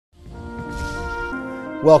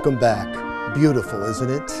Welcome back. Beautiful,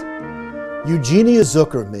 isn't it? Eugenia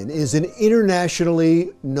Zukerman is an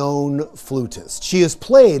internationally known flutist. She has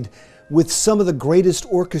played with some of the greatest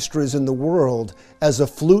orchestras in the world as a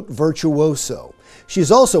flute virtuoso.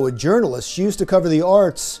 She's also a journalist. She used to cover the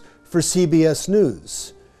arts for CBS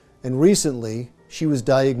News. And recently, she was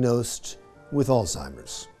diagnosed with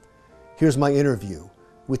Alzheimer's. Here's my interview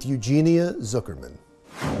with Eugenia Zukerman.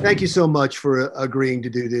 Thank you so much for agreeing to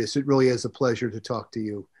do this. It really is a pleasure to talk to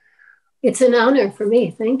you. It's an honor for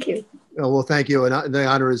me. Thank you. Oh, well, thank you. And the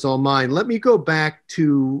honor is all mine. Let me go back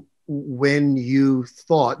to when you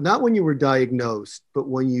thought, not when you were diagnosed, but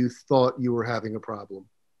when you thought you were having a problem.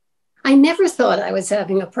 I never thought I was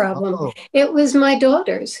having a problem. Oh. It was my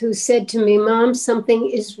daughters who said to me, "Mom, something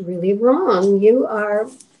is really wrong. You are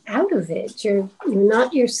out of it. You're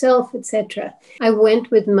not yourself," etc. I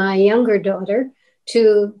went with my younger daughter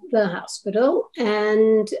to the hospital,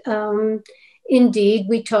 and indeed,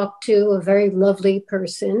 we talked to a very lovely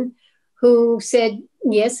person who said,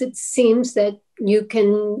 "Yes, it seems that you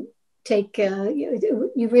can take,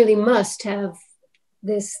 you really must have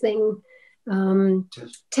this thing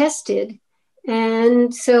tested."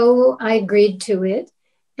 And so I agreed to it.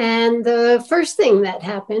 And the first thing that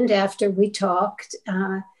happened after we talked,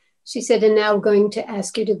 she said, "And now we're going to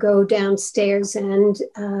ask you to go downstairs and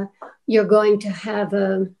you're going to have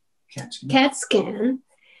a CAT scan."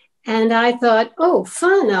 And I thought, oh,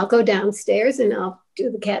 fun, I'll go downstairs and I'll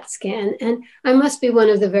do the CAT scan. And I must be one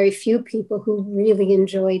of the very few people who really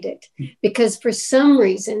enjoyed it, because for some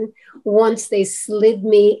reason, once they slid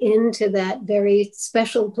me into that very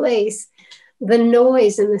special place, the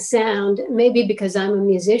noise and the sound, maybe because I'm a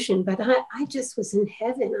musician, but I just was in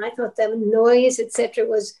heaven. I thought that noise, etc.,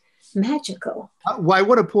 was magical. Well, I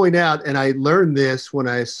want to point out, and I learned this when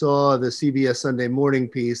I saw the CBS Sunday Morning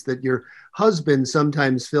piece, that your husband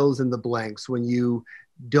sometimes fills in the blanks when you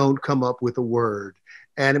don't come up with a word.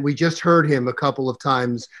 And we just heard him a couple of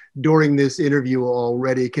times during this interview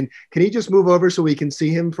already. Can he just move over so we can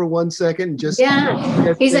see him for 1 second?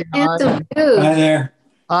 Yeah, he's a handsome dude. Hi there.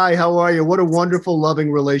 Hi, how are you? What a wonderful, loving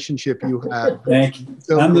relationship you have. Thank you.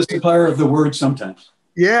 So I'm the supplier of the word sometimes.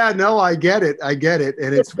 Yeah, no, I get it.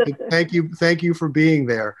 And it's thank you for being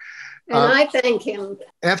there. And I thank him.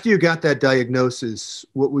 After you got that diagnosis,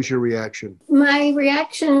 what was your reaction? My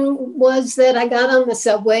reaction was that I got on the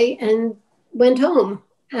subway and went home.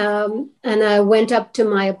 And I went up to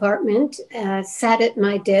my apartment, sat at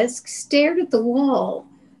my desk, stared at the wall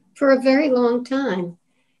for a very long time.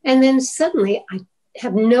 And then suddenly, I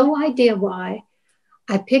have no idea why,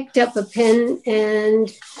 I picked up a pen and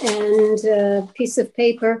a piece of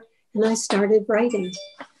paper, and I started writing.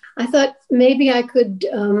 I thought maybe I could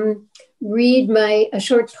read a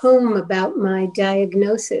short poem about my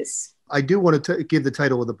diagnosis. I do want to give the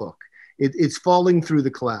title of the book. It's Falling Through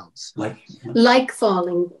the Clouds. Like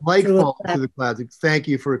falling through the clouds. Thank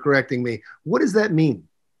you for correcting me. What does that mean?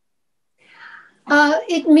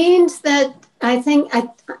 It means that I think,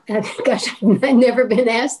 gosh, I've never been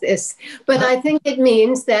asked this, but I think it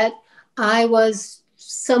means that I was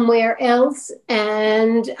somewhere else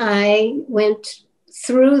and I went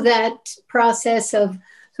through that process of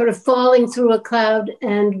sort of falling through a cloud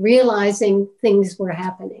and realizing things were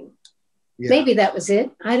happening. Yeah. Maybe that was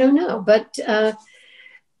it. I don't know. But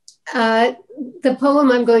the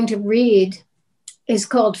poem I'm going to read is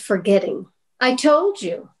called Forgetting. I told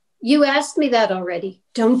you. You asked me that already.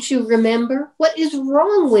 Don't you remember? What is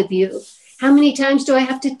wrong with you? How many times do I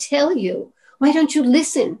have to tell you? Why don't you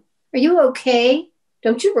listen? Are you okay?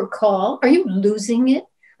 Don't you recall? Are you losing it?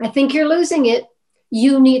 I think you're losing it.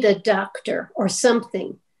 You need a doctor or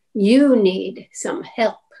something. You need some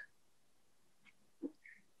help.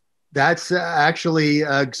 That's actually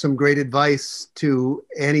some great advice to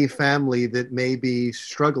any family that may be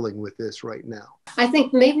struggling with this right now. I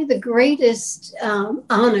think maybe the greatest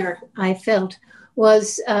honor I felt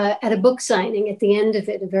was at a book signing. At the end of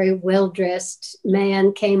it, a very well-dressed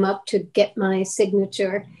man came up to get my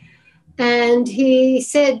signature. And he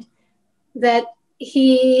said that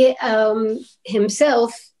he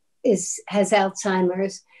himself has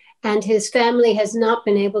Alzheimer's, and his family has not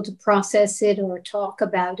been able to process it or talk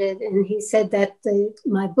about it. And he said that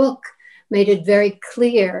my book made it very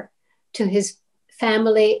clear to his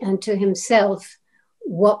family and to himself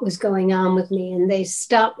what was going on with me. And they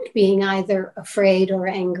stopped being either afraid or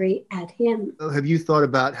angry at him. Have you thought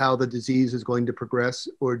about how the disease is going to progress,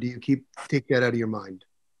 or do you take that out of your mind?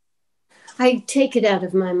 I take it out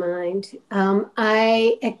of my mind.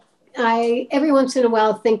 I every once in a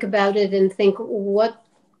while think about it and think,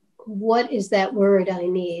 what is that word I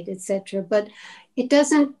need, etc. But it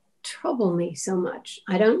doesn't trouble me so much.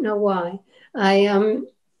 I don't know why.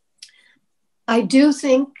 I do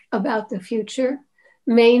think about the future.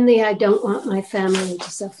 Mainly, I don't want my family to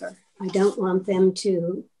suffer. I don't want them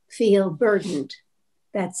to feel burdened.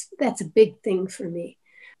 That's a big thing for me.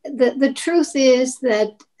 The truth is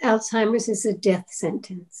that Alzheimer's is a death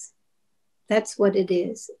sentence. That's what it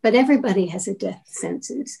is. But everybody has a death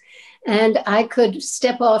sentence. And I could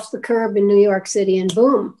step off the curb in New York City and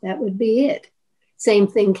boom, that would be it. Same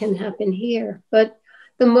thing can happen here. But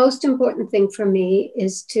the most important thing for me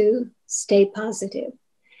is to stay positive.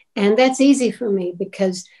 And that's easy for me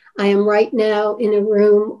because I am right now in a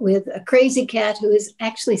room with a crazy cat who is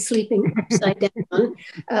actually sleeping upside down.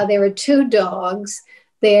 There are 2 dogs.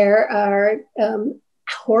 There are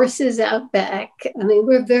horses out back. I mean,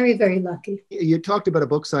 we're very, very lucky. You talked about a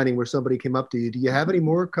book signing where somebody came up to you. Do you have any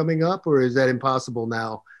more coming up, or is that impossible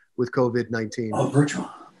now with COVID-19? Oh,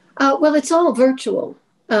 virtual. Well, it's all virtual.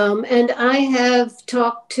 And I have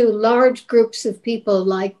talked to large groups of people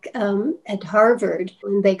like at Harvard,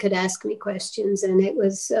 and they could ask me questions. And it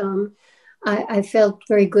was, I felt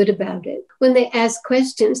very good about it. When they ask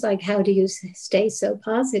questions like, how do you stay so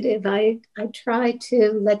positive? I try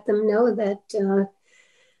to let them know that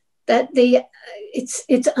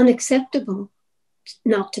it's unacceptable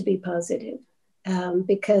not to be positive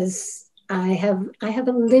because I have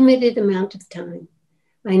a limited amount of time.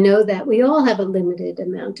 I know that we all have a limited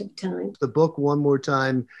amount of time. The book one more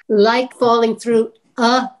time. Like falling through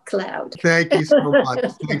a cloud. Thank you so much.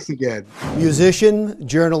 Thanks again. Musician,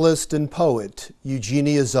 journalist, and poet,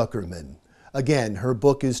 Eugenia Zukerman. Again, her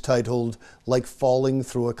book is titled Like Falling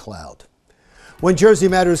Through a Cloud. When Jersey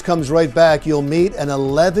Matters comes right back, you'll meet an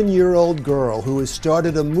 11-year-old girl who has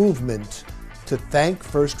started a movement to thank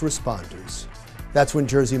first responders. That's when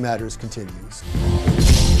Jersey Matters continues.